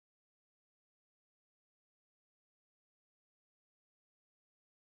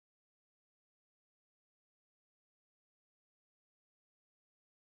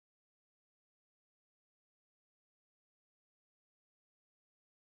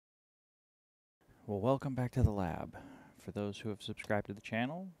Well, welcome back to the lab. For those who have subscribed to the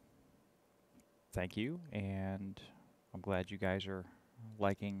channel, thank you, and I'm glad you guys are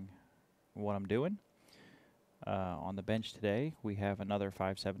liking what I'm doing. On the bench today, we have another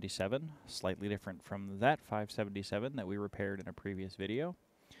 577, slightly different from that 577 that we repaired in a previous video.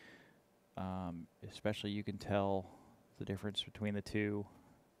 Especially you can tell the difference between the two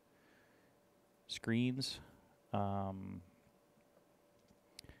screens.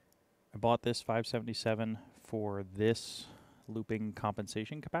 I bought this 577 for this looping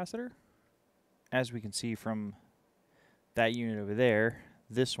compensation capacitor. As we can see from that unit over there,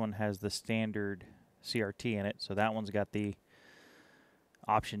 this one has the standard CRT in it, so that one's got the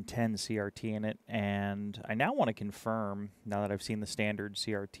option 10 CRT in it, and I now want to confirm, now that I've seen the standard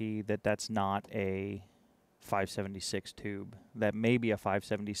CRT, that that's not a 576 tube. That may be a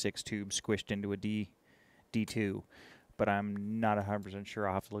 576 tube squished into a D2, but I'm not 100% sure.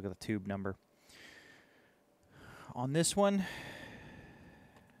 I'll have to look at the tube number. On this one,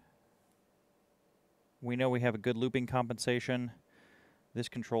 we know we have a good looping compensation. This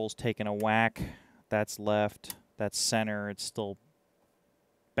control's taken a whack. That's left. That's center. It's still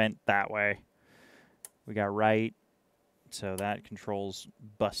bent that way. We got right, so that control's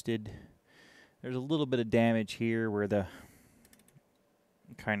busted. There's a little bit of damage here where the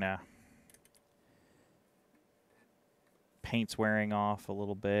kind of paint's wearing off a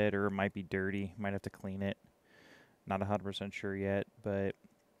little bit, or it might be dirty. Might have to clean it. Not 100% sure yet, but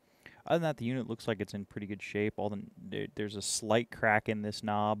other than that, the unit looks like it's in pretty good shape. There's a slight crack in this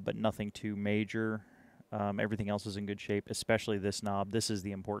knob, but nothing too major. Everything else is in good shape, especially this knob. This is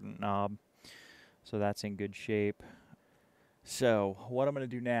the important knob, so that's in good shape. So what I'm going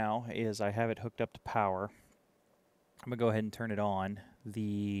to do now is I have it hooked up to power. I'm going to go ahead and turn it on.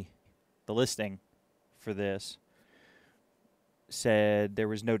 The listing for this said there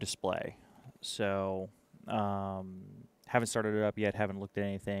was no display, so haven't started it up yet, haven't looked at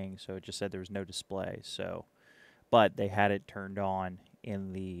anything, so it just said there was no display. So, but they had it turned on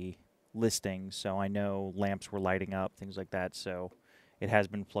in the listing, so I know lamps were lighting up, things like that, so it has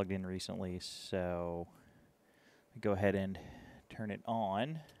been plugged in recently. So go ahead and turn it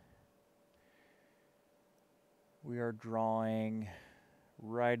on. We are drawing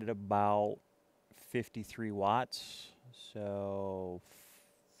right at about 53 watts, so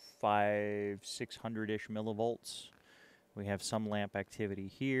 600-ish millivolts. We have some lamp activity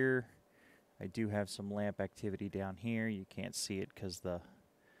here. I do have some lamp activity down here. You can't see it because the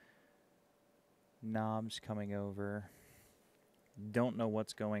knob's coming over. Don't know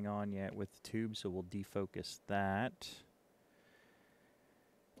what's going on yet with the tube, so we'll defocus that.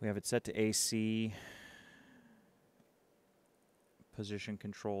 We have it set to AC. Position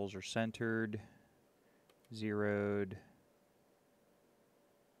controls are centered, zeroed,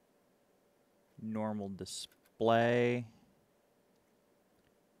 normal display,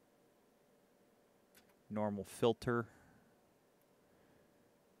 normal filter,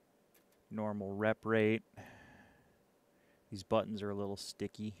 normal rep rate. These buttons are a little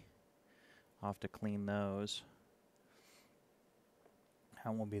sticky. I'll have to clean those.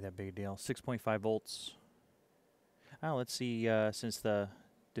 That won't be that big a deal. 6.5 volts. Oh, let's see, since the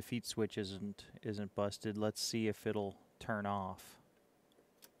defeat switch isn't busted, let's see if it'll turn off.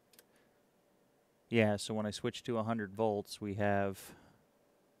 Yeah, so when I switch to 100 volts, we have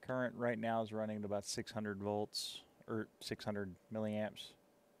current right now is running at about 600 volts, or 600 milliamps,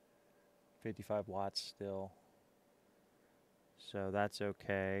 55 watts still. So that's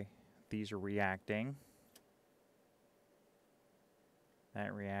okay. These are reacting.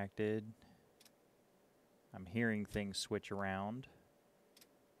 That reacted. I'm hearing things switch around.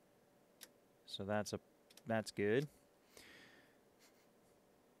 So that's good.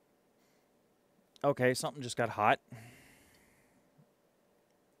 Okay, something just got hot.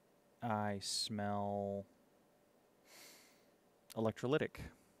 I smell electrolytic.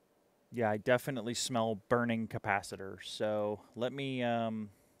 Yeah, I definitely smell burning capacitor. So let me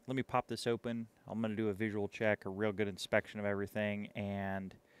pop this open. I'm going to do a visual check, a real good inspection of everything,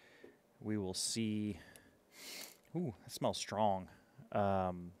 and we will see. Ooh, that smells strong.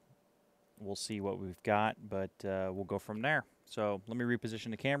 We'll see what we've got, but we'll go from there. So let me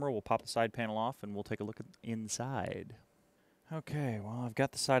reposition the camera. We'll pop the side panel off, and we'll take a look at inside. Okay, well, I've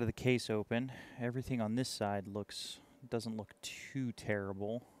got the side of the case open. Everything on this side doesn't look too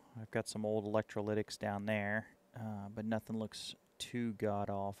terrible. I've got some old electrolytics down there, but nothing looks too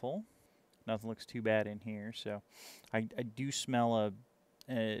god-awful. Nothing looks too bad in here. So I do smell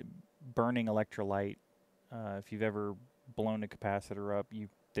a burning electrolyte. If you've ever blown a capacitor up,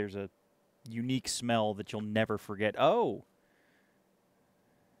 there's a unique smell that you'll never forget. Oh!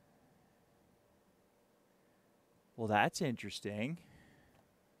 Well, that's interesting.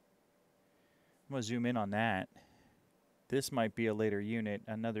 I'm going to zoom in on that. This might be a later unit.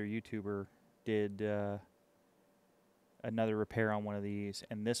 Another YouTuber did another repair on one of these,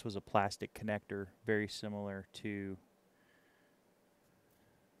 and this was a plastic connector, very similar to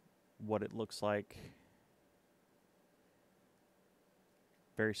what it looks like.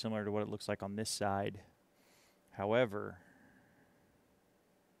 Very similar to what it looks like on this side. However,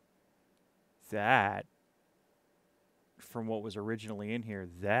 that, from what was originally in here,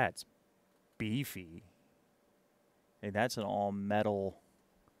 that's beefy. And that's an all metal.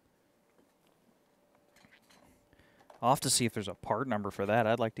 I'll have to see if there's a part number for that.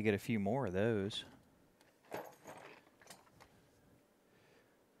 I'd like to get a few more of those.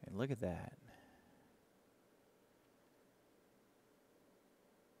 And look at that.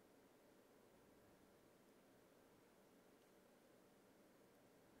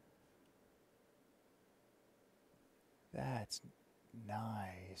 That's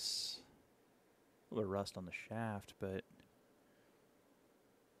nice. A little rust on the shaft, but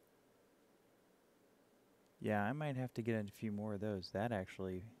yeah, I might have to get a few more of those. That's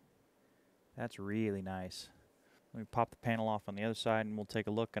really nice. Let me pop the panel off on the other side and we'll take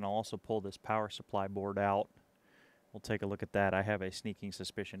a look, and I'll also pull this power supply board out. We'll take a look at that. I have a sneaking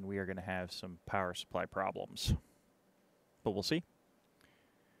suspicion we are going to have some power supply problems, but we'll see.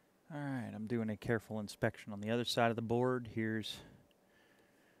 All right, I'm doing a careful inspection on the other side of the board. Here's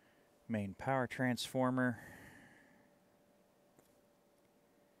main power transformer.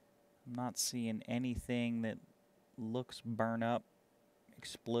 I'm not seeing anything that looks burn up,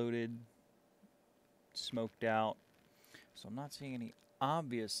 exploded, smoked out. So I'm not seeing any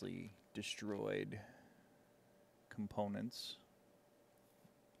obviously destroyed components.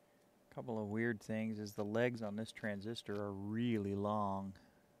 A couple of weird things is the legs on this transistor are really long.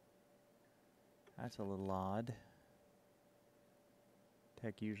 That's a little odd.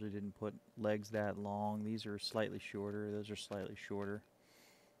 Tech usually didn't put legs that long. These are slightly shorter. Those are slightly shorter.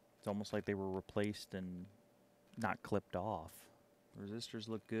 It's almost like they were replaced and not clipped off. Resistors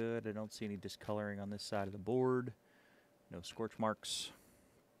look good. I don't see any discoloring on this side of the board. No scorch marks.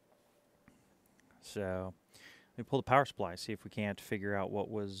 So let me pull the power supply, see if we can't figure out what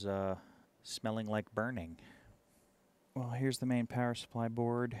was smelling like burning. Well, here's the main power supply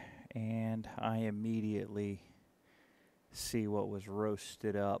board, and I immediately see what was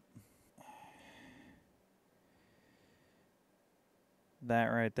roasted up. That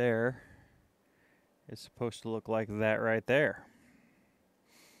right there is supposed to look like that right there.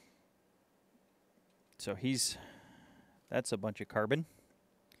 So that's a bunch of carbon.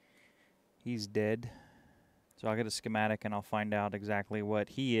 He's dead. So I'll get a schematic and I'll find out exactly what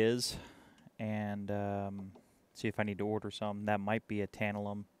he is and see if I need to order some. That might be a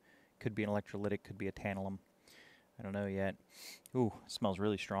tantalum. Could be an electrolytic, could be a tantalum. I don't know yet. Ooh, it smells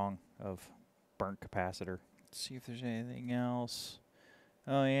really strong of burnt capacitor. Let's see if there's anything else.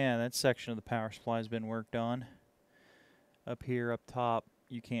 Oh yeah, that section of the power supply has been worked on. Up here, up top,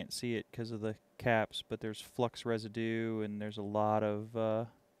 you can't see it because of the caps, but there's flux residue and there's a lot of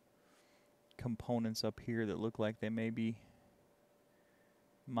components up here that look like they may be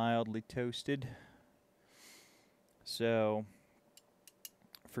mildly toasted. So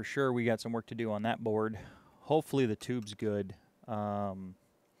for sure we got some work to do on that board. Hopefully the tube's good. I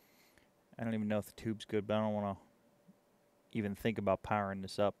don't even know if the tube's good, but I don't want to even think about powering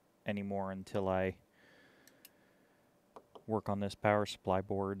this up anymore until I work on this power supply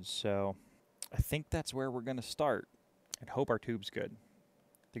board. So I think that's where we're going to start and hope our tube's good.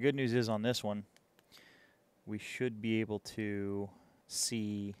 The good news is on this one, we should be able to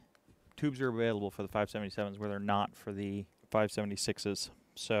see tubes are available for the 577s where they're not for the 576s.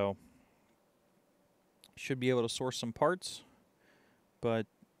 So should be able to source some parts, but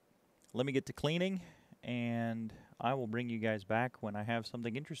let me get to cleaning and I will bring you guys back when I have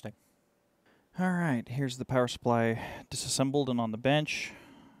something interesting. Alright, here's the power supply disassembled and on the bench.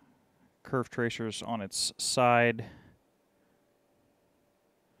 Curve tracers on its side.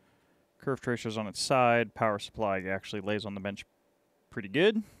 Curve tracers on its side. Power supply actually lays on the bench pretty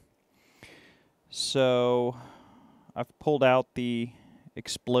good. So I've pulled out the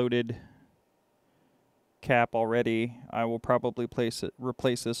exploded cap already. I will probably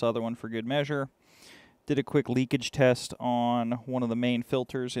replace this other one for good measure. Did a quick leakage test on one of the main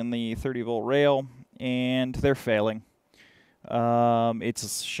filters in the 30-volt rail, and they're failing.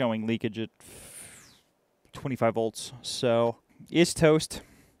 It's showing leakage at 25 volts, so it's toast.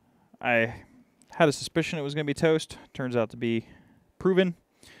 I had a suspicion it was going to be toast. Turns out to be proven.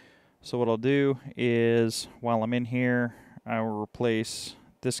 So what I'll do is, while I'm in here, I will replace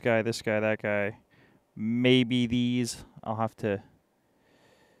this guy, that guy, Maybe these, I'll have to,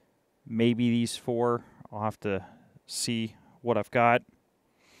 maybe these 4, I'll have to see what I've got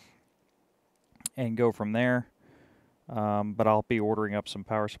and go from there. But I'll be ordering up some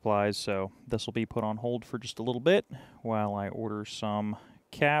power supplies, so this will be put on hold for just a little bit while I order some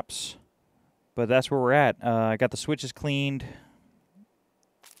caps. But that's where we're at. I got the switches cleaned,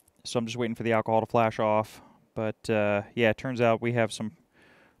 so I'm just waiting for the alcohol to flash off. But yeah, it turns out we have some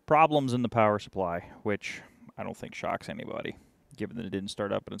problems in the power supply, which I don't think shocks anybody, given that it didn't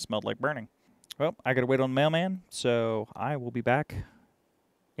start up and it smelled like burning. Well, I gotta wait on the mailman, so I will be back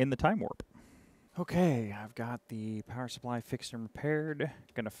in the time warp. Okay, I've got the power supply fixed and repaired.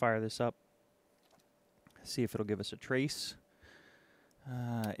 Gonna fire this up, see if it'll give us a trace.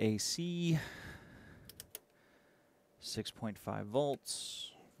 AC, 6.5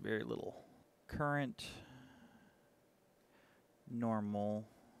 volts, very little current. Normal,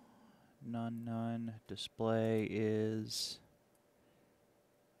 none. Display is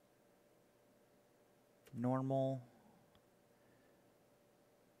normal.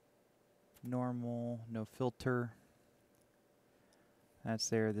 No filter. That's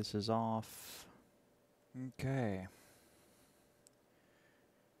there, this is off. Okay.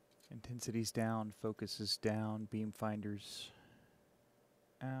 Intensity's down, focus is down, beam finders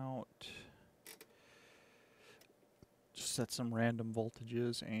out. Just set some random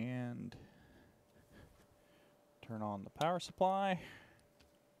voltages and turn on the power supply.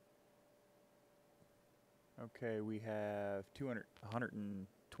 Okay, we have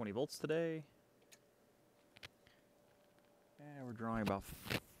 120 volts today. And we're drawing about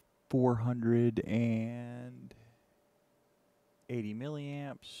 480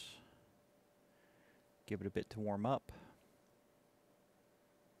 milliamps. Give it a bit to warm up.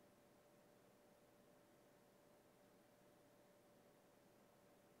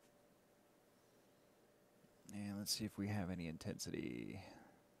 And let's see if we have any intensity.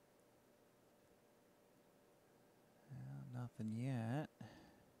 Nothing yet.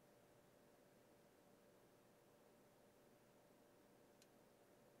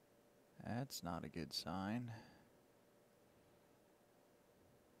 That's not a good sign.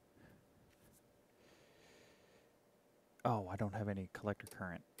 Oh, I don't have any collector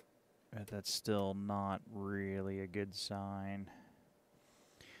current. That's still not really a good sign.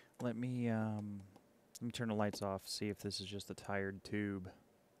 Let me turn the lights off, see if this is just a tired tube.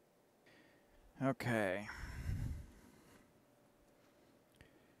 Okay.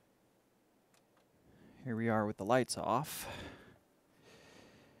 Here we are with the lights off.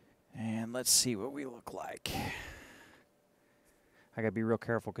 And let's see what we look like. I gotta be real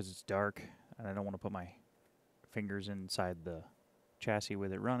careful because it's dark and I don't want to put my fingers inside the chassis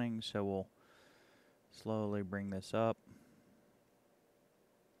with it running, so we'll slowly bring this up.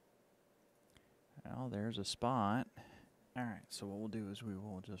 Oh, there's a spot. Alright, so what we'll do is we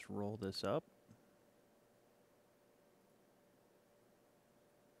will just roll this up.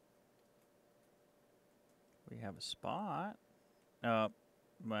 We have a spot.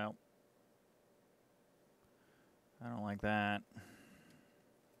 Well, I don't like that.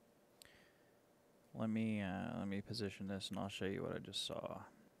 Let me position this and I'll show you what I just saw.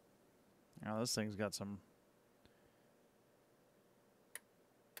 Now this thing's got some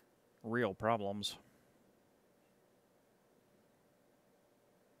real problems.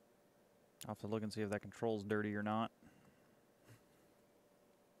 I'll have to look and see if that control's dirty or not.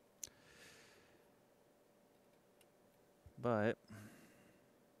 But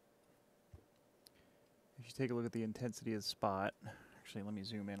if you take a look at the intensity of the spot, actually let me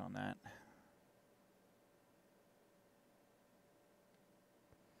zoom in on that.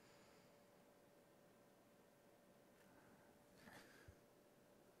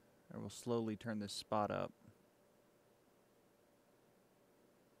 I will slowly turn this spot up.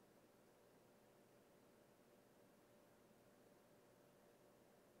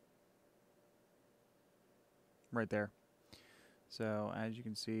 Right there. So as you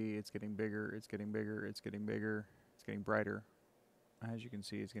can see, it's getting bigger, it's getting bigger, it's getting bigger, it's getting brighter. As you can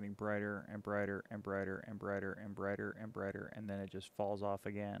see, it's getting brighter and brighter and brighter and brighter and brighter and brighter, and then it just falls off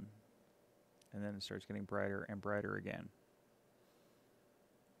again. And then it starts getting brighter and brighter again.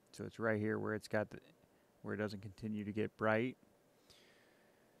 So it's right here where it's got where it doesn't continue to get bright.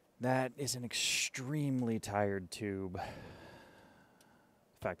 That is an extremely tired tube.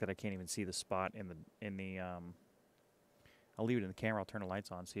 The fact that I can't even see the spot in the I'll leave it in the camera. I'll turn the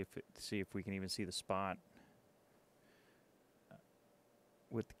lights on, see if we can even see the spot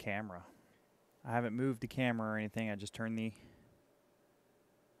with the camera. I haven't moved the camera or anything. I just turned the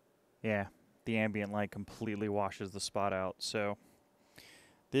ambient light completely washes the spot out. So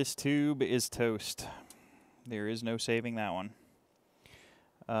This tube is toast. There is no saving that one.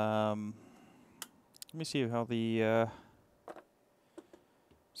 Let me see how the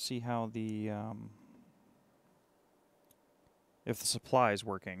if the supply is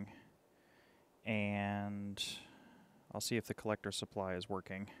working, and I'll see if the collector supply is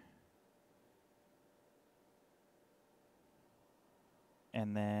working,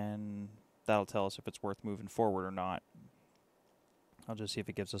 and then that'll tell us if it's worth moving forward or not. I'll just see if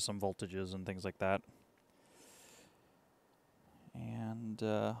it gives us some voltages and things like that. And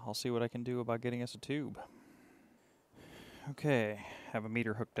I'll see what I can do about getting us a tube. Okay, have a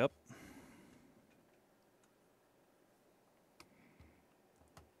meter hooked up.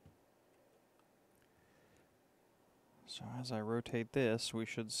 So as I rotate this, we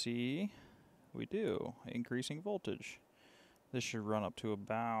should see, we do, increasing voltage. This should run up to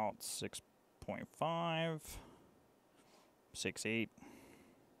about 6.5, 6.8.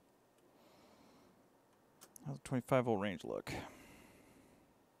 How's the 25 volt range look?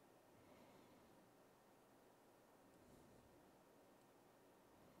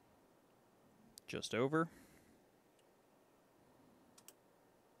 Just over.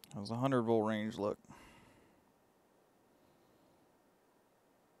 How's the 100 volt range look?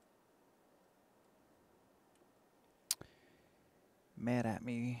 Mad at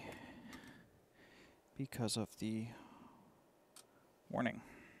me because of the warning.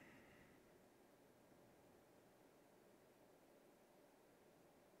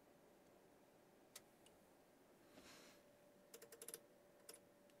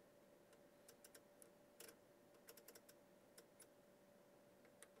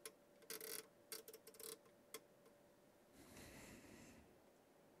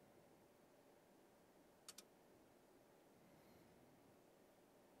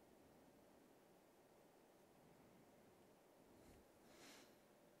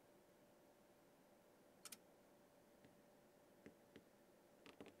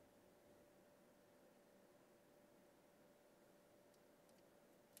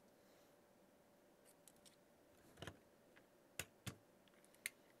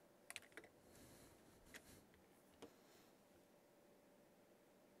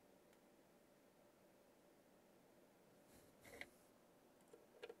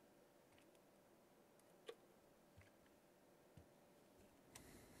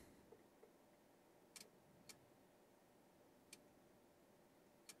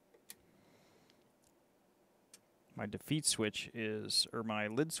 My defeat switch is, or my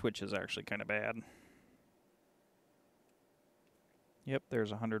lid switch is actually kind of bad. Yep, there's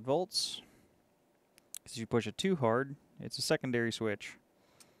 100 volts. Because if you push it too hard, it's a secondary switch.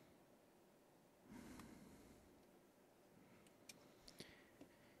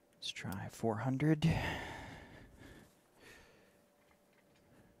 Let's try 400.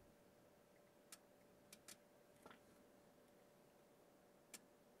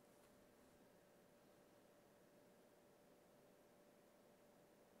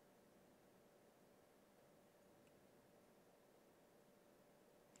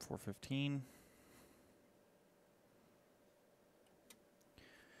 $4.15.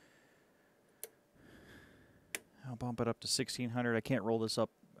 I'll bump it up to 1600. I can't roll this up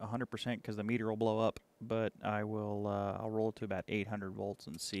 100% because the meter will blow up, but I will. I'll roll it to about 800 volts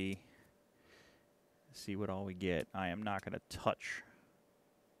and see what all we get. I am not going to touch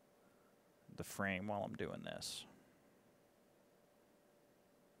the frame while I'm doing this.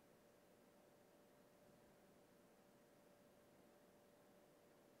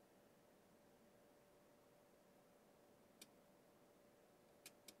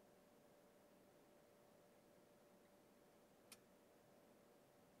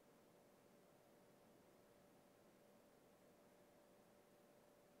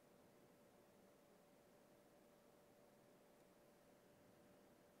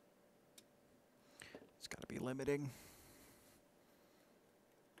 It's got to be limiting.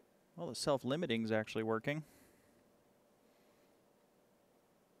 Well, the self-limiting is actually working.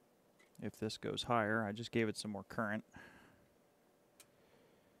 If this goes higher, I just gave it some more current.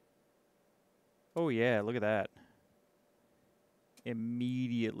 Oh yeah, look at that.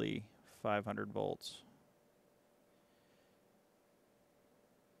 Immediately 500 volts.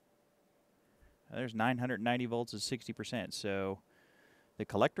 There's 990 volts is 60%, so the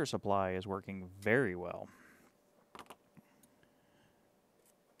collector supply is working very well.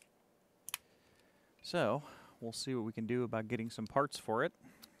 So we'll see what we can do about getting some parts for it.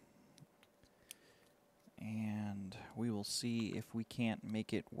 And we will see if we can't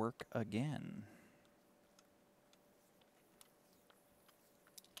make it work again.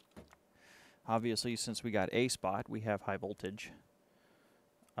 Obviously, since we got a spot, we have high voltage.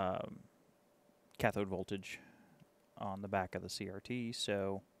 cathode voltage on the back of the CRT.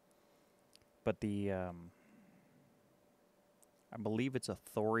 So, but the I believe it's a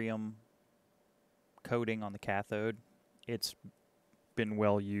thorium coating on the cathode. It's been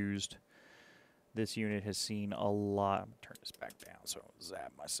well used. This unit has seen a lot. I'm gonna turn this back down so I don't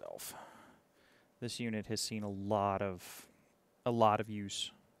zap myself. This unit has seen a lot of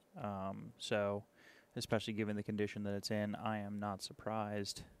use. So, especially given the condition that it's in, I am not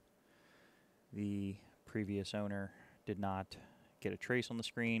surprised the previous owner did not get a trace on the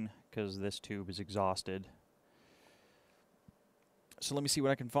screen, because this tube is exhausted. So let me see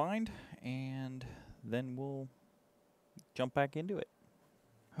what I can find, and then we'll jump back into it.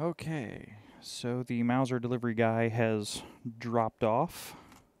 Okay, so the Mauser delivery guy has dropped off.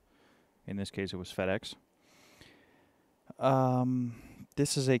 In this case, it was FedEx.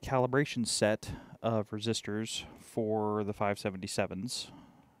 This is a calibration set of resistors for the 577s.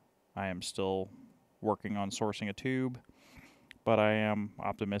 I am still working on sourcing a tube, but I am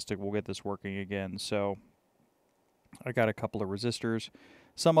optimistic we'll get this working again. So I got a couple of resistors.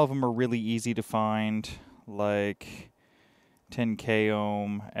 Some of them are really easy to find, like 10k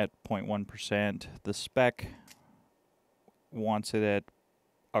ohm at 0.1%. The spec wants it at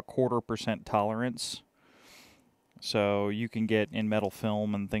 0.25% tolerance. So you can get in metal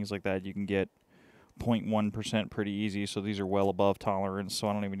film and things like that, you can get 0.1% pretty easy. So these are well above tolerance, so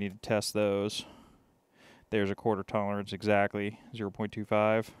I don't even need to test those. There's a quarter tolerance exactly,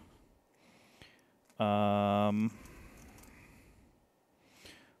 0.25.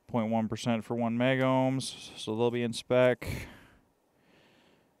 0.1% for 1 megohms, so they'll be in spec.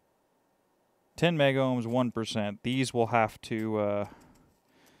 10 megohms, 1%. These will have to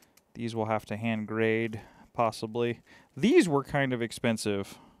hand grade possibly. These were kind of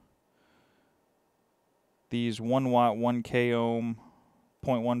expensive. These 1 watt, 1k ohm,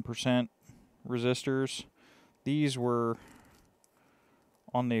 0.1% resistors. These were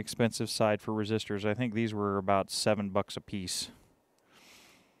on the expensive side for resistors. I think these were about $7 a piece.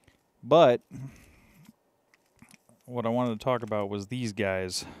 But what I wanted to talk about was these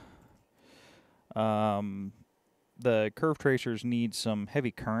guys. The curve tracers need some heavy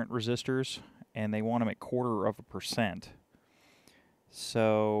current resistors, and they want them at 0.25%.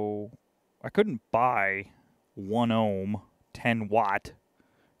 So I couldn't buy 1 ohm, 10 watt,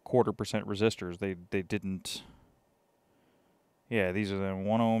 0.25% resistors. They didn't. Yeah, these are the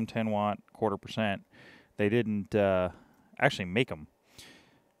 1 ohm, 10 watt, 0.25%. They didn't actually make them.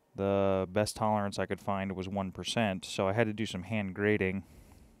 The best tolerance I could find was 1%, so I had to do some hand grading,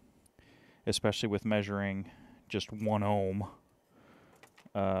 especially with measuring just 1 ohm.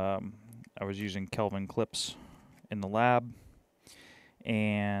 I was using Kelvin clips in the lab,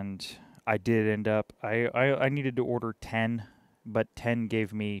 and I did end up, I needed to order 10, but 10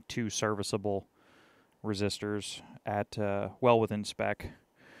 gave me 2 serviceable resistors at well within spec.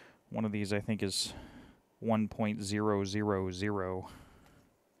 One of these I think is 1.000.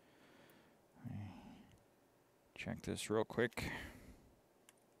 Check this real quick.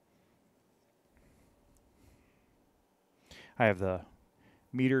 I have the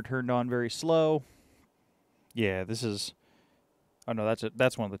meter turned on very slow. Yeah, this is. Oh no,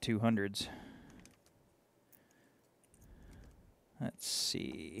 that's one of the 200s. Let's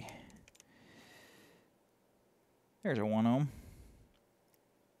see. There's a 1 ohm.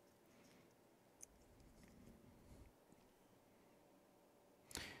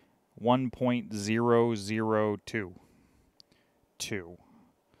 .0022.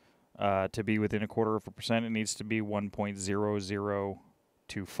 To be within 0.25%, it needs to be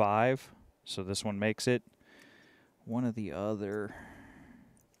 1.0025. So this one makes it. One of the other.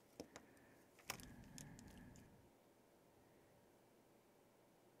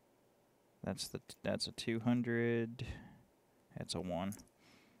 That's a 200. That's a 1.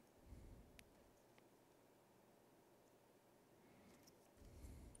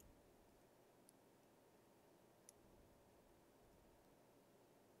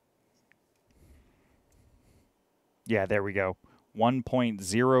 Yeah, there we go.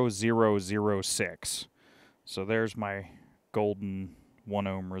 1.0006. So there's my golden 1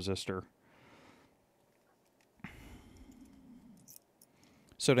 ohm resistor.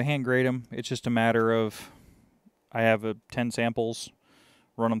 So to hand grade them, it's just a matter of, I have 10 samples,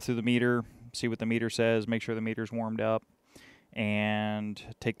 run them through the meter, see what the meter says, make sure the meter's warmed up, and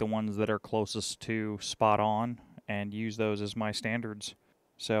take the ones that are closest to spot on and use those as my standards.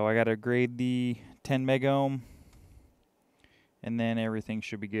 So I got to grade the 10 megohm, and then everything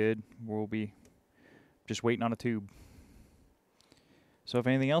should be good. We'll be just waiting on a tube. So if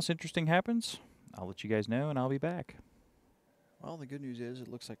anything else interesting happens, I'll let you guys know, and I'll be back. Well, the good news is it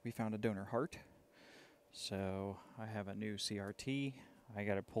looks like we found a donor heart. So I have a new CRT. I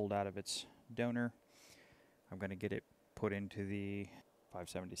got it pulled out of its donor. I'm going to get it put into the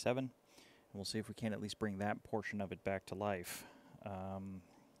 577. And we'll see if we can at least bring that portion of it back to life.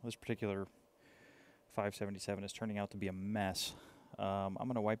 This particular 577 is turning out to be a mess. I'm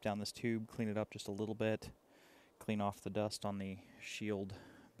going to wipe down this tube, clean it up just a little bit, clean off the dust on the shield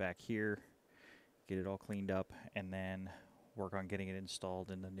back here, get it all cleaned up, and then work on getting it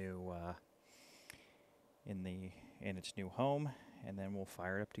installed in the new in its new home, and then we'll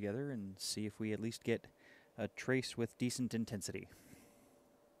fire it up together and see if we at least get a trace with decent intensity.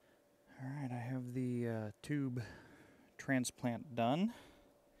 Alright, I have the tube transplant done.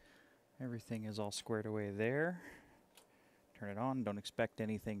 Everything is all squared away there. Turn it on. Don't expect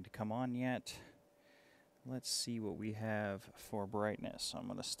anything to come on yet. Let's see what we have for brightness. I'm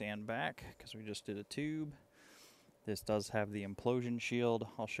going to stand back because we just did a tube. This does have the implosion shield.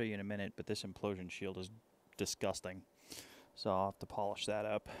 I'll show you in a minute, but this implosion shield is disgusting. So I'll have to polish that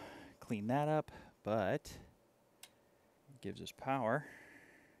up, clean that up, but it gives us power.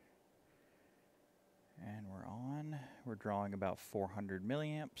 And we're on. We're drawing about 400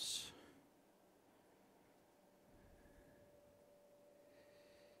 milliamps.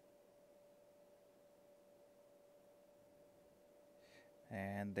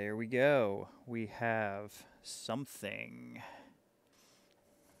 And there we go. We have something.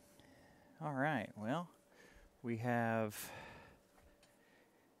 All right, well, we have,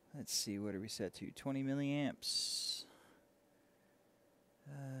 let's see, what are we set to? 20 milliamps.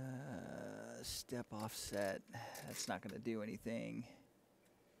 Step offset. That's not going to do anything.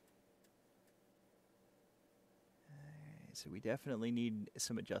 So we definitely need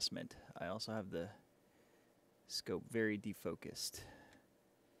some adjustment. I also have the scope very defocused.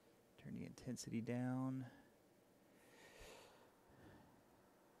 Turn the intensity down.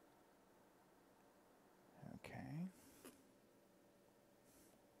 Okay.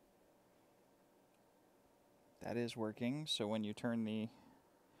 That is working. So when you turn the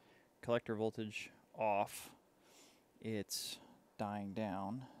collector voltage off, it's dying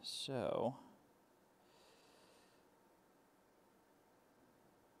down. So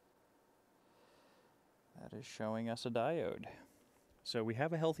that is showing us a diode. So we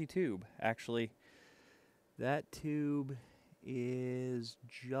have a healthy tube. Actually, that tube is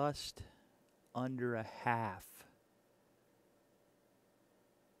just under a half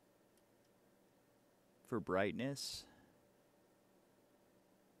for brightness.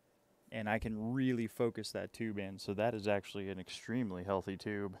 And I can really focus that tube in, so that is actually an extremely healthy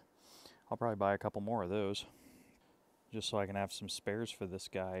tube. I'll probably buy a couple more of those, just so I can have some spares for this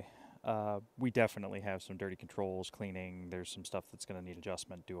guy. We definitely have some dirty controls, cleaning. There's some stuff that's going to need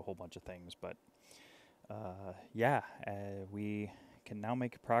adjustment, do a whole bunch of things. But yeah, we can now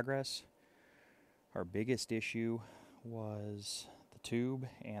make progress. Our biggest issue was the tube,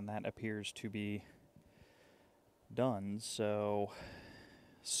 and that appears to be done. So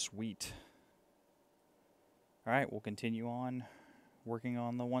sweet. All right, we'll continue on working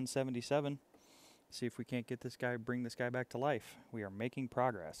on the 177. See if we can't get this guy, bring this guy back to life. We are making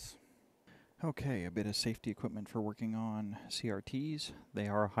progress. Okay, a bit of safety equipment for working on CRTs. They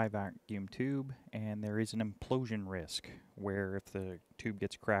are a high vacuum tube, and there is an implosion risk where if the tube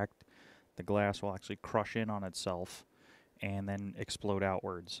gets cracked, the glass will actually crush in on itself and then explode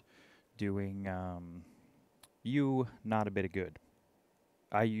outwards, doing you not a bit of good.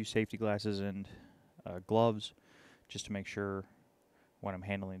 I use safety glasses and gloves just to make sure when I'm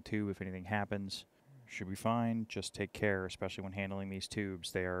handling the tube, if anything happens, should be fine. Just take care, especially when handling these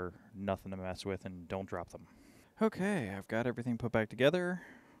tubes. They are nothing to mess with, and don't drop them. Okay, I've got everything put back together.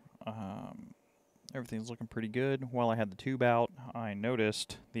 Everything's looking pretty good. While I had the tube out, I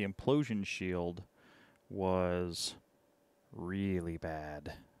noticed the implosion shield was really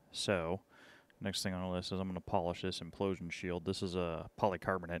bad. So, next thing on the list is I'm going to polish this implosion shield. This is a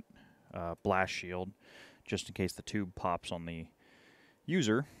polycarbonate blast shield, just in case the tube pops on the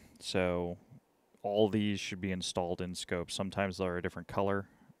user. So all these should be installed in scope. Sometimes they're a different color.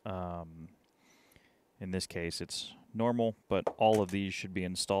 In this case, it's normal, but all of these should be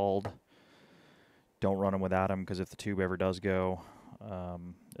installed. Don't run them without them, because if the tube ever does go,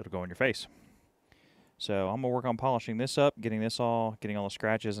 it'll go in your face. So I'm gonna work on polishing this up, getting all the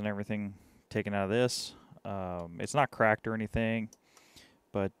scratches and everything taken out of this. It's not cracked or anything,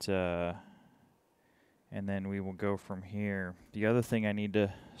 but and then we will go from here. The other thing I need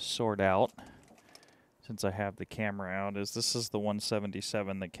to sort out, since I have the camera out, is this is the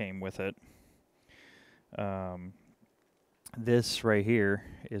 177 that came with it. This right here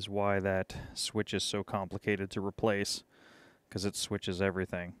is why that switch is so complicated to replace. because it switches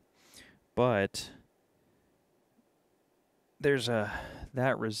everything. But there's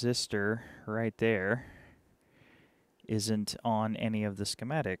that resistor right there isn't on any of the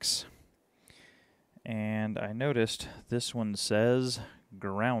schematics. And I noticed this one says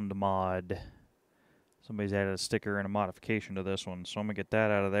ground mod. Somebody's added a sticker and a modification to this one, so I'm going to get that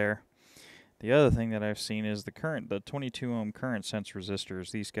out of there. The other thing that I've seen is the 22 ohm current sense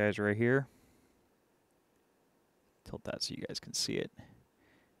resistors. These guys right here. Tilt that so you guys can see it.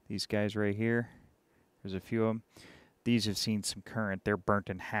 These guys right here. There's a few of them. These have seen some current. They're burnt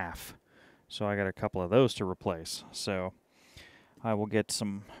in half. So I got a couple of those to replace. So I will get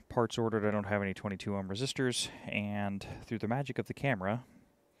some parts ordered. I don't have any 22 ohm resistors. And through the magic of the camera,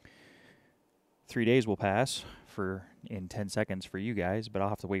 3 days will pass in 10 seconds for you guys, but I'll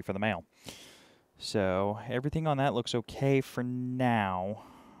have to wait for the mail. So everything on that looks okay for now.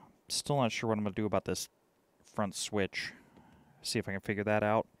 Still not sure what I'm going to do about this front switch. See if I can figure that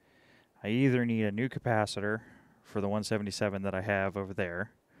out. I either need a new capacitor for the 177 that I have over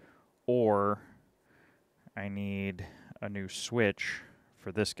there, or I need a new switch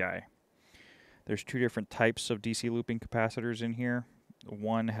for this guy. There's two different types of DC looping capacitors in here.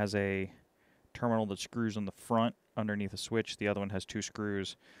 One has a terminal that screws on the front underneath a switch. The other one has two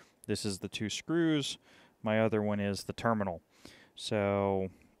screws. This is the two screws. My other one is the terminal. So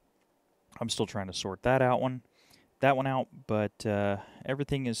I'm still trying to sort that one out, but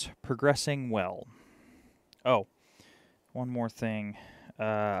everything is progressing well. Oh, one more thing.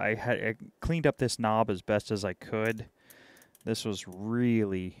 I cleaned up this knob as best as I could. This was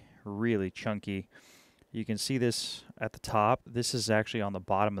really, really chunky. You can see this at the top. This is actually on the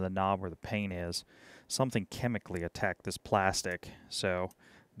bottom of the knob where the paint is. Something chemically attacked this plastic, so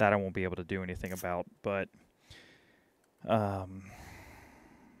that I won't be able to do anything about. But I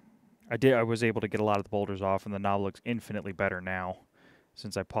was able to get a lot of the boulders off, and the knob looks infinitely better now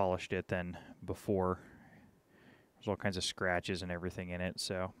since I polished it than before. There's all kinds of scratches and everything in it,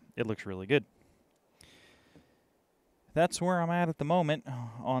 so it looks really good. That's where I'm at the moment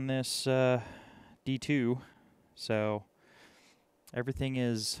on this D2. So everything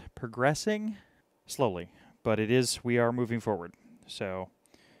is progressing slowly, but we are moving forward. So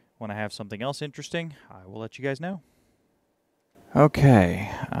when I have something else interesting, I will let you guys know.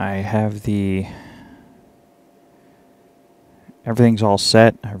 Okay, I have everything's all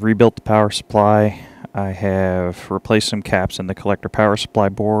set. I've rebuilt the power supply. I have replaced some caps in the collector power supply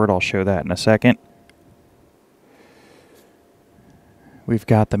board. I'll show that in a second. We've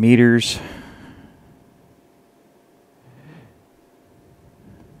got the meters.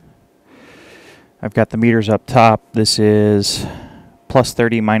 I've got the meters up top. This is plus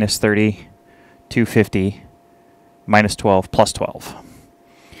 30, minus 30, 250, minus 12, plus 12.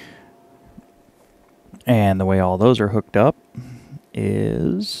 And the way all those are hooked up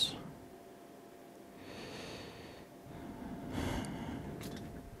is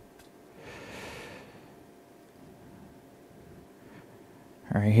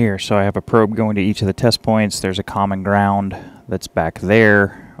right here. So I have a probe going to each of the test points. There's a common ground that's back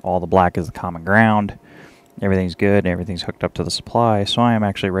there. All the black is the common ground. Everything's good. Everything's hooked up to the supply. So I am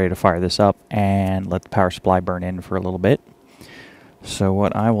actually ready to fire this up and let the power supply burn in for a little bit. So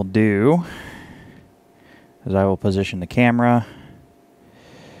what I will do is I will position the camera.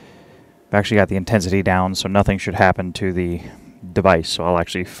 I've actually got the intensity down, so nothing should happen to the device. So I'll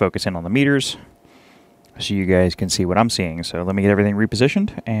actually focus in on the meters so you guys can see what I'm seeing. So let me get everything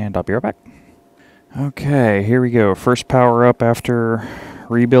repositioned, and I'll be right back. Okay, here we go. First power up after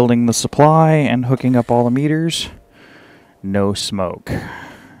rebuilding the supply and hooking up all the meters. No smoke.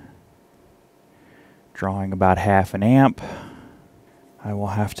 Drawing about 1/2 amp. I will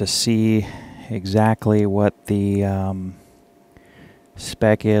have to see exactly what the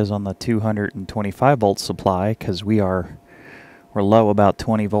spec is on the 225 volt supply, because we're low about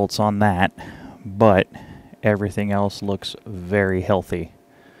 20 volts on that, but everything else looks very healthy.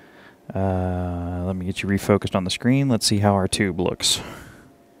 Let me get you refocused on the screen. Let's see how our tube looks.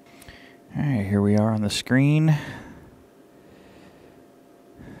 Alright, here we are on the screen.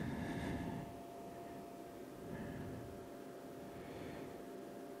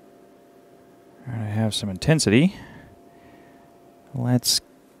 Alright, I have some intensity. Let's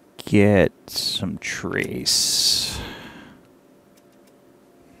get some trace.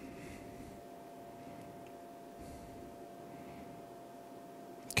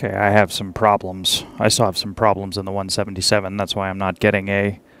 Okay, I have some problems. I still have some problems in the 177. That's why I'm not getting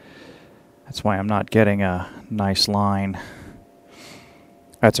a nice line.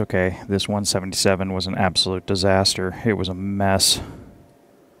 That's okay. This 177 was an absolute disaster. It was a mess.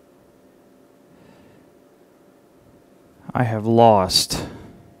 I have lost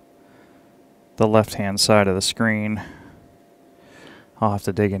the left-hand side of the screen. I'll have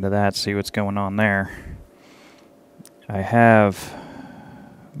to dig into that, see what's going on there. I have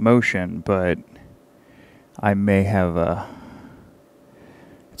motion, but I may have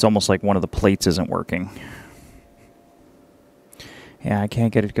it's almost like one of the plates isn't working. Yeah, I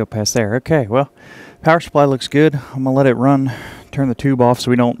can't get it to go past there. Okay, well, power supply looks good. I'm gonna let it run, turn the tube off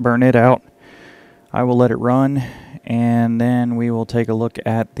so we don't burn it out. I will let it run, and then we will take a look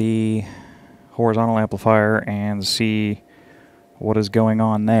at the horizontal amplifier and see what is going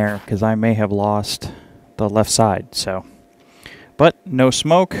on there, because I may have lost the left side. So, but no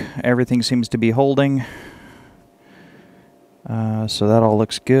smoke, everything seems to be holding, so that all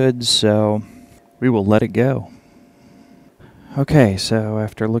looks good, so we will let it go. Okay, so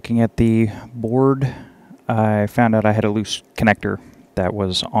after looking at the board, I found out I had a loose connector that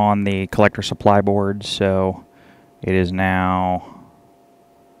was on the collector supply board, so it is now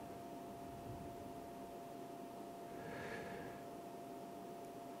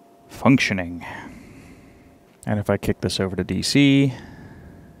functioning. And if I kick this over to DC,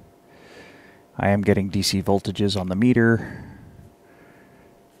 I am getting DC voltages on the meter,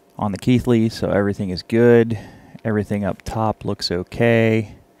 on the Keithley, so everything is good. Everything up top looks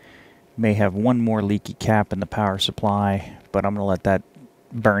okay. May have one more leaky cap in the power supply, but I'm going to let that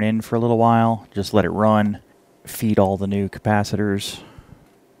burn in for a little while. Just let it run, feed all the new capacitors,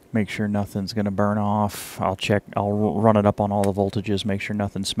 make sure nothing's going to burn off. I'll run it up on all the voltages, make sure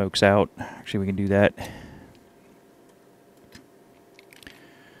nothing smokes out. Actually, we can do that.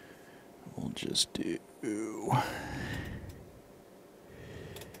 We'll just do...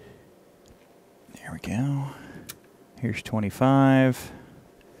 There we go. Here's 25.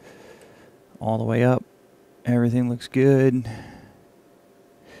 All the way up. Everything looks good.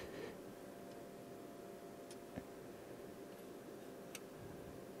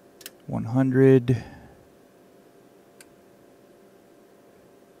 $100.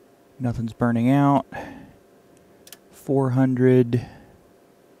 Nothing's burning out. 400.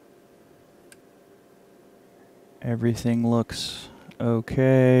 Everything looks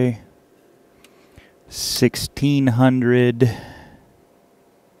okay. 1600.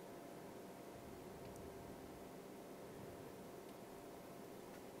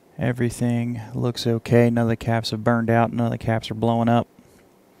 Everything looks okay. None of the caps have burned out. None of the caps are blowing up.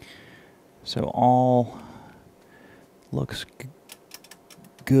 So all looks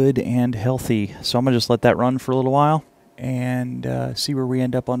good and healthy. So I'm going to just let that run for a little while and see where we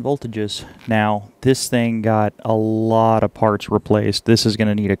end up on voltages. Now, this thing got a lot of parts replaced. This is going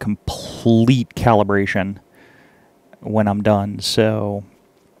to need a complete calibration when I'm done. So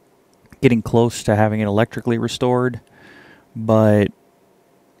getting close to having it electrically restored, but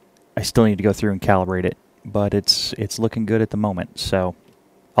I still need to go through and calibrate it. But it's looking good at the moment, so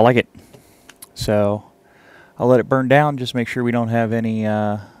I like it. So I'll let it burn down, just make sure we don't have any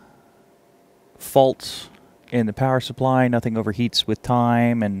faults in the power supply, nothing overheats with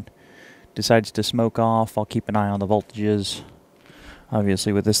time and decides to smoke off. I'll keep an eye on the voltages.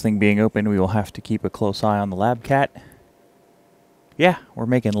 Obviously, with this thing being open, we will have to keep a close eye on the lab cat. Yeah, we're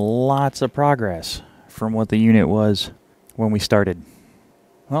making lots of progress from what the unit was when we started.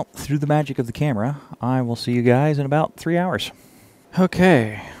 Well, through the magic of the camera, I will see you guys in about 3 hours.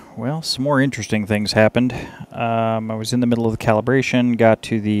 Okay, well, some more interesting things happened. I was in the middle of the calibration, got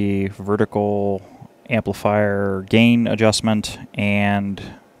to the vertical amplifier gain adjustment, and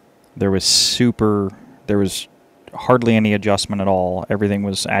there was hardly any adjustment at all. Everything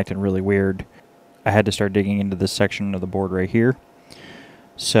was acting really weird. I had to start digging into this section of the board right here.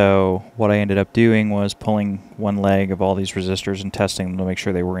 So what I ended up doing was pulling one leg of all these resistors and testing them to make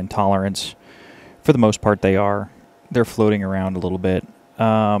sure they were in tolerance. For the most part, they are. They're floating around a little bit.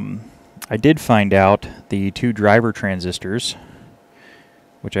 I did find out the 2 driver transistors,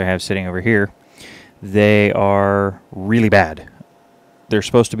 which I have sitting over here, they are really bad. They're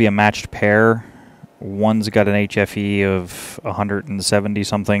supposed to be a matched pair. One's got an HFE of 170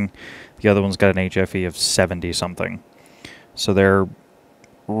 something. The other one's got an HFE of 70 something. So they're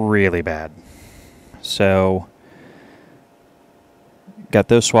really bad. So got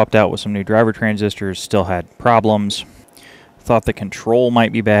those swapped out with some new driver transistors. Still had problems. Thought the control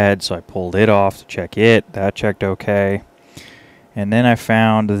might be bad, so I pulled it off to check it. That checked okay. And then I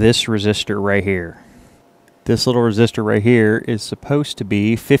found this resistor right here. This little resistor right here is supposed to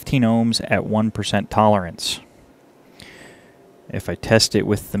be 15 ohms at 1% tolerance. If I test it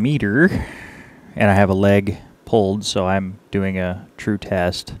with the meter, and I have a leg pulled, so I'm doing a true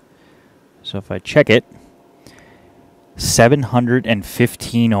test. So if I check it,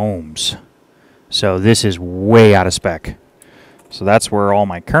 715 ohms. So this is way out of spec So that's where all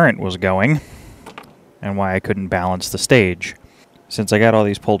my current was going and why I couldn't balance the stage. Since I got all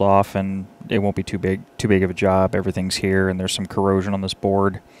these pulled off and it won't be too big of a job, everything's here and there's some corrosion on this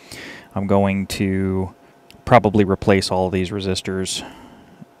board, I'm going to probably replace all these resistors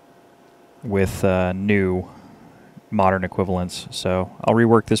with new modern equivalents. So I'll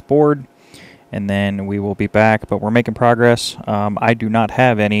rework this board and then we will be back, but we're making progress. I do not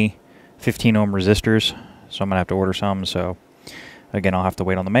have any 15 ohm resistors, so I'm gonna have to order some. So again, I'll have to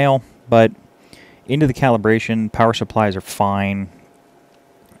wait on the mail, but into the calibration, power supplies are fine.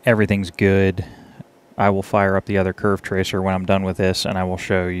 Everything's good. I will fire up the other curve tracer when I'm done with this, and I will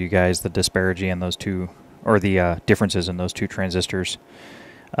show you guys the disparity in those two, or the differences in those two transistors.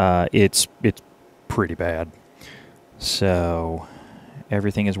 It's pretty bad. So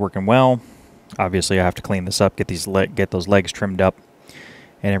everything is working well. Obviously, I have to clean this up, get those legs trimmed up,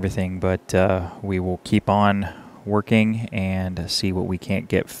 and everything. But we will keep on working and see what we can't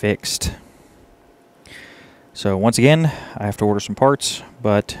get fixed. So once again, I have to order some parts,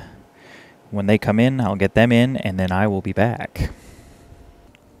 but when they come in, I'll get them in, and then I will be back.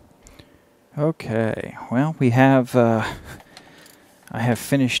 Okay, well, we have, I have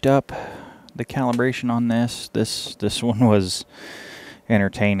finished up the calibration on this. This one was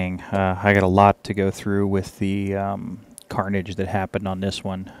entertaining. I got a lot to go through with the carnage that happened on this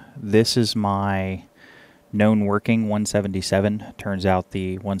one. This is my known working 177. Turns out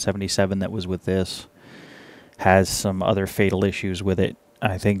the 177 that was with this has some other fatal issues with it.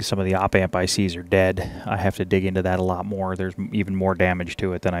 I think some of the op-amp ICs are dead. I have to dig into that a lot more. There's even more damage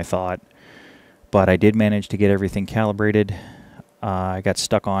to it than I thought. But I did manage to get everything calibrated. I got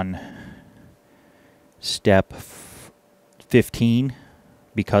stuck on step 15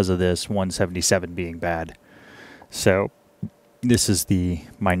 because of this 177 being bad. So this is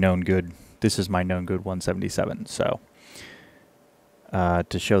my known good. This is my known good 177. So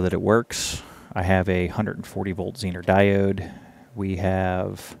to show that it works, I have a 140 volt Zener diode. We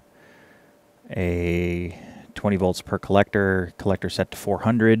have a 20 volts per collector set to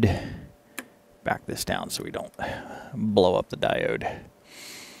 400. Back this down so we don't blow up the diode.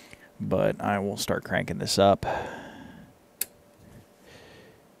 But I will start cranking this up.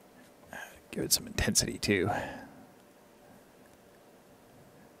 Give it some intensity too.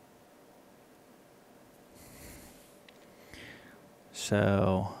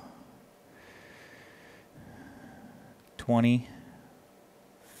 So 20,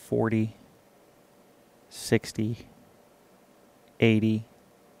 40, 60, 80,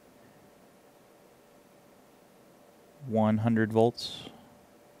 100 volts,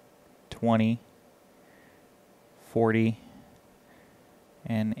 20, 40,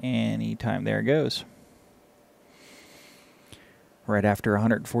 and anytime there it goes. Right after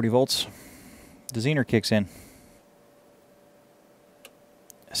 140 volts, the Zener kicks in.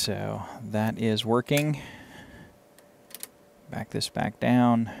 So that is working. Back this back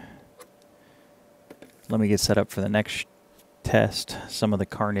down. Let me get set up for the next test. Some of the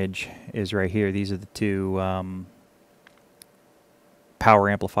carnage is right here. These are the two power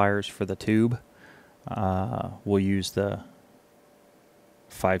amplifiers for the tube. We'll use the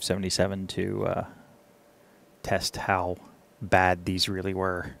 577 to test how bad these really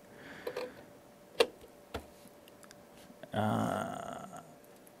were.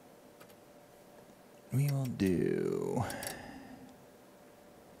 We will do...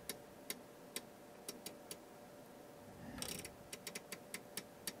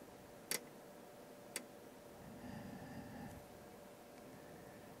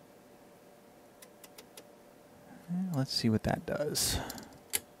 Let's see what that does.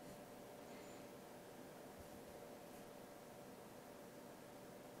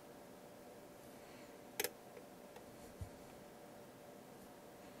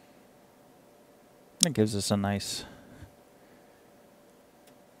 That gives us a nice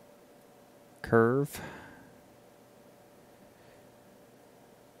curve.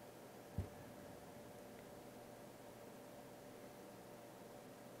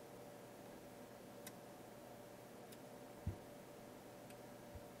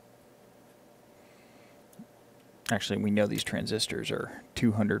 Actually, we know these transistors are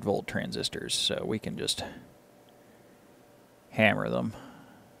 200 volt transistors, so we can just hammer them.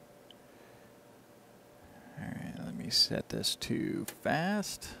 Alright, let me set this to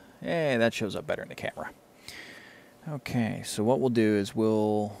fast. Hey, that shows up better in the camera. Okay, so what we'll do is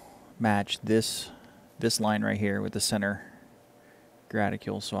we'll match this line right here with the center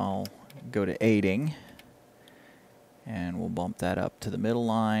graticule. So I'll go to aiding, and we'll bump that up to the middle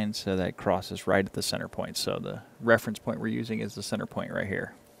line so that crosses right at the center point. So the reference point we're using is the center point right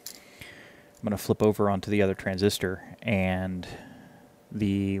here. I'm going to flip over onto the other transistor, and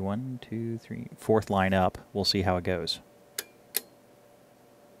the 4th line up, we'll see how it goes.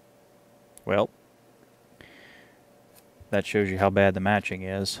 Well, that shows you how bad the matching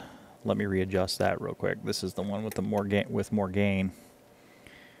is. Let me readjust that real quick. This is the one with the more gain.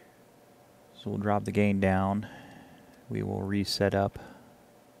 So we'll drop the gain down. We will reset up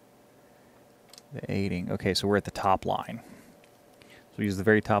the aiding. Okay, so we're at the top line. So we use the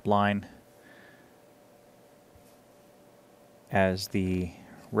very top line as the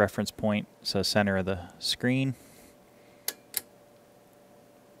reference point, so center of the screen.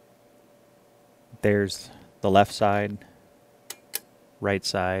 There's the left side, right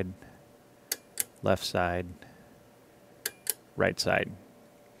side, left side, right side.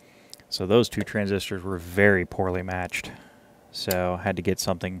 So those two transistors were very poorly matched. So I had to get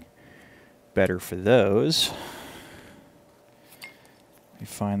something better for those. Let me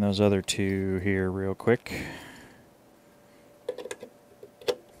find those other two here real quick.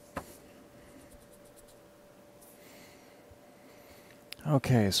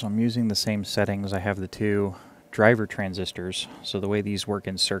 Okay, so I'm using the same settings. I have the two driver transistors. So the way these work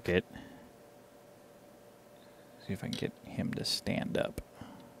in circuit, see if I can get him to stand up.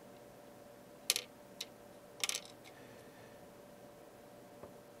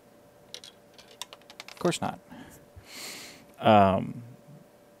 Of course not.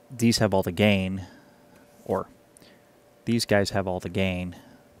 These have all the gain, or these guys have all the gain.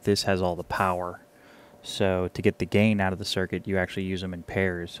 This has all the power. So to get the gain out of the circuit, you actually use them in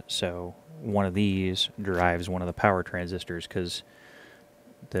pairs. So one of these drives one of the power transistors, because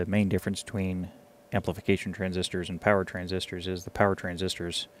the main difference between amplification transistors and power transistors is the power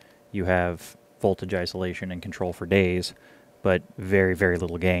transistors, you have voltage isolation and control for days, but very, very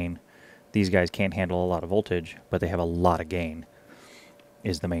little gain. These guys can't handle a lot of voltage, but they have a lot of gain,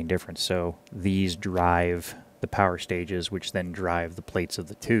 is the main difference. So these drive the power stages, which then drive the plates of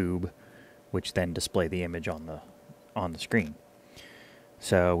the tube, which then display the image on the screen.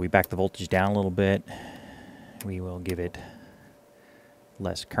 So we back the voltage down a little bit. We will give it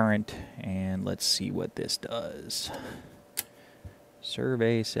less current, and let's see what this does.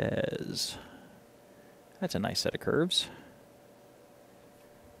 Survey says that's a nice set of curves.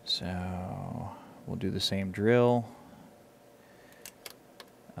 So we'll do the same drill.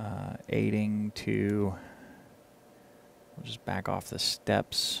 Aiding to, we'll just back off the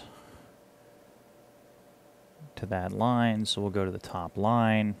steps to that line, so we'll go to the top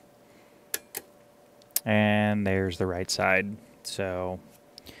line, and there's the right side. So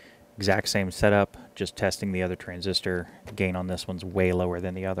exact same setup, just testing the other transistor. Gain on this one's way lower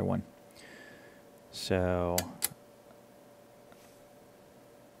than the other one. So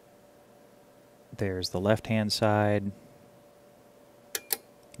there's the left hand side,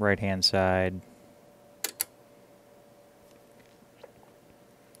 right hand side.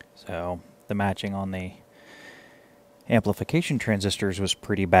 So the matching on the amplification transistors was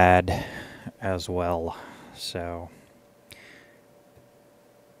pretty bad as well. So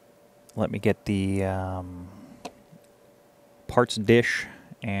let me get the parts dish,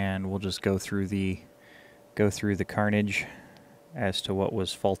 and we'll just go through the carnage as to what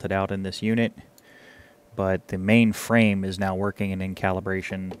was faulted out in this unit. But the main frame is now working and in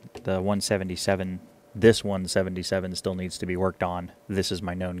calibration. The 177, this 177 still needs to be worked on. This is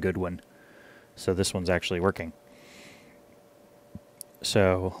my known good one, so this one's actually working.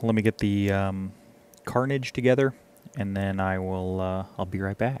 So let me get the carnage together, and then I'll be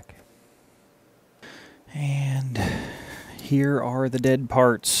right back. And here are the dead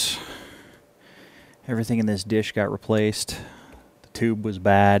parts. Everything in this dish got replaced. The tube was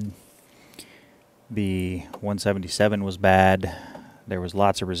bad. The 177 was bad. There was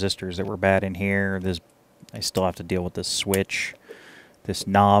lots of resistors that were bad in here. I still have to deal with this switch. This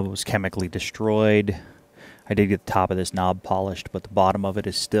knob was chemically destroyed. I did get the top of this knob polished, but the bottom of it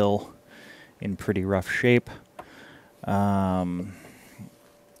is still in pretty rough shape.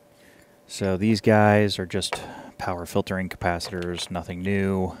 So these guys are just power filtering capacitors, nothing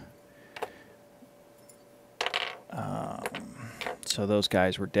new. So those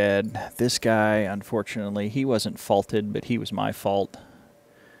guys were dead. This guy, unfortunately, he wasn't faulted, but he was my fault.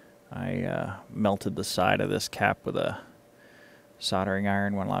 I melted the side of this cap with a soldering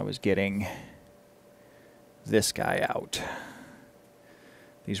iron when I was getting this guy out.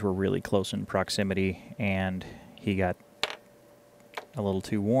 These were really close in proximity, and he got a little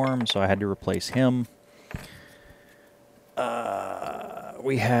too warm, so I had to replace him.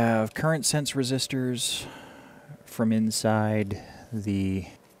 We have current sense resistors from inside the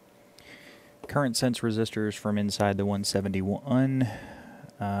 171.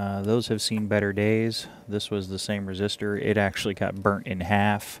 Those have seen better days. This was the same resistor. It actually got burnt in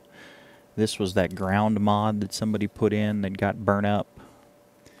half. This was that ground mod that somebody put in that got burnt up.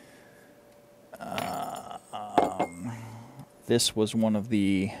 This was one of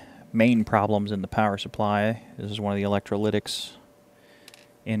the main problems in the power supply. This is one of the electrolytics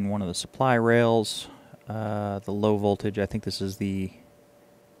in one of the supply rails. The low voltage, I think this is the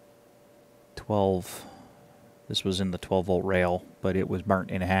 12. This was in the 12 volt rail, but it was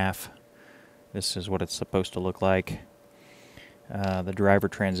burnt in half. This is what it's supposed to look like. The driver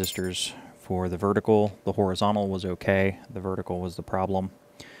transistors for the vertical, the horizontal was okay. The vertical was the problem.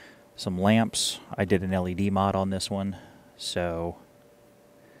 Some lamps. I did an LED mod on this one, so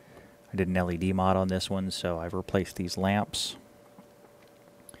I've replaced these lamps.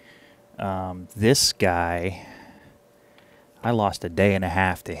 This guy, I lost a day and a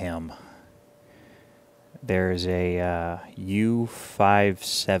half to him. There's a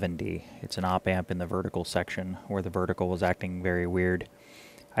U570. It's an op amp in the vertical section where the vertical was acting very weird.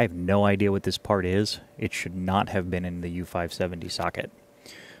 I have no idea what this part is. It should not have been in the U570 socket.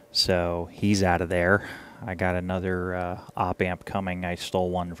 So he's out of there. I got another op amp coming. I stole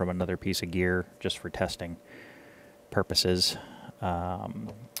one from another piece of gear just for testing purposes.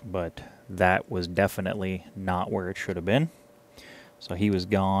 But that was definitely not where it should have been. So he was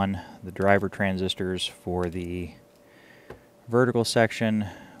gone. The driver transistors for the vertical section,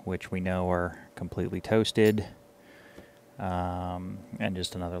 which we know are completely toasted, and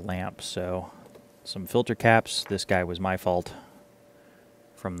just another lamp. So some filter caps. This guy was my fault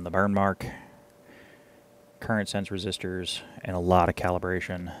from the burn mark. Current sense resistors and a lot of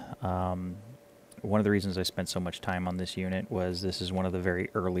calibration. One of the reasons I spent so much time on this unit was this is one of the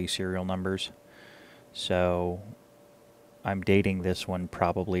very early serial numbers. So I'm dating this one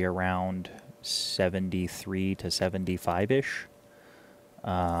probably around 73 to 75-ish.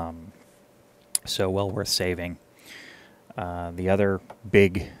 So well worth saving. The other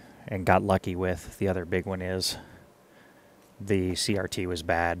big, and got lucky with, the other big one is the CRT was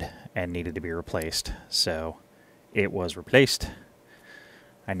bad and needed to be replaced. So it was replaced.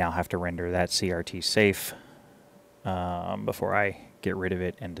 I now have to render that CRT safe before I get rid of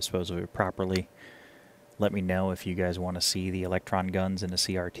it and dispose of it properly. Let me know if you guys want to see the electron guns in a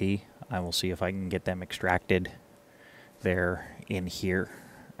CRT. I will see if I can get them extracted. They're in here,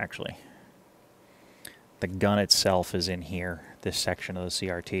 actually. The gun itself is in here, this section of the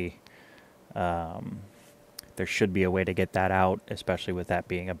CRT. There should be a way to get that out, especially with that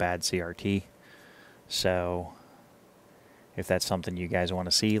being a bad CRT. So if that's something you guys want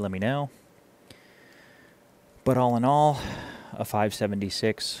to see, let me know. But all in all, a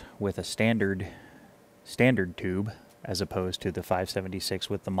 576 with a standard tube, as opposed to the 576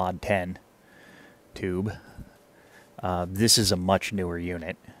 with the Mod 10 tube. This is a much newer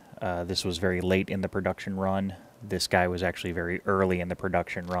unit. This was very late in the production run. This guy was actually very early in the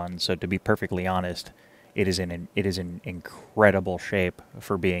production run. So to be perfectly honest, it is in incredible shape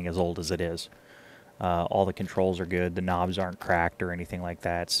for being as old as it is. All the controls are good. The knobs aren't cracked or anything like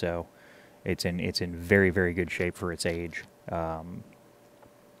that. So it's in very, very good shape for its age.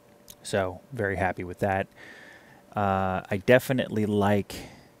 So very happy with that. I definitely like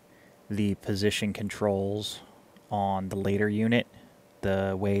the position controls on the later unit.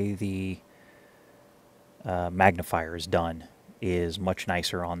 The way the magnifier is done is much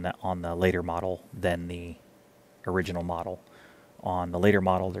nicer on the later model than the original model. On the later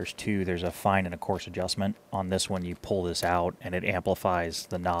model, there's a fine and a coarse adjustment. On this one, you pull this out and it amplifies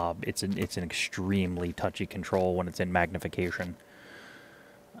the knob. It's an extremely touchy control when it's in magnification.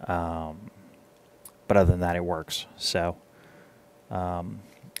 But other than that, it works. So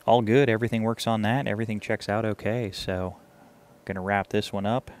all good. Everything works on that. Everything checks out okay. So I'm gonna wrap this one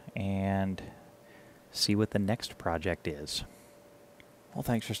up and see what the next project is. Well,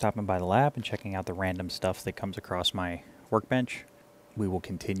 thanks for stopping by the lab and checking out the random stuff that comes across my workbench. We will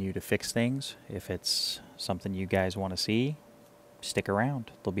continue to fix things. If it's something you guys want to see, stick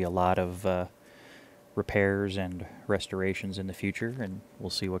around. There'll be a lot of repairs and restorations in the future, and we'll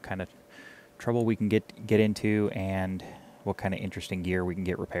see what kind of trouble we can get into and what kind of interesting gear we can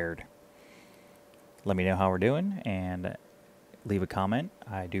get repaired. Let me know how we're doing and leave a comment.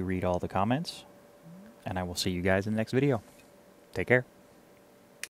 I do read all the comments, and I will see you guys in the next video. Take care.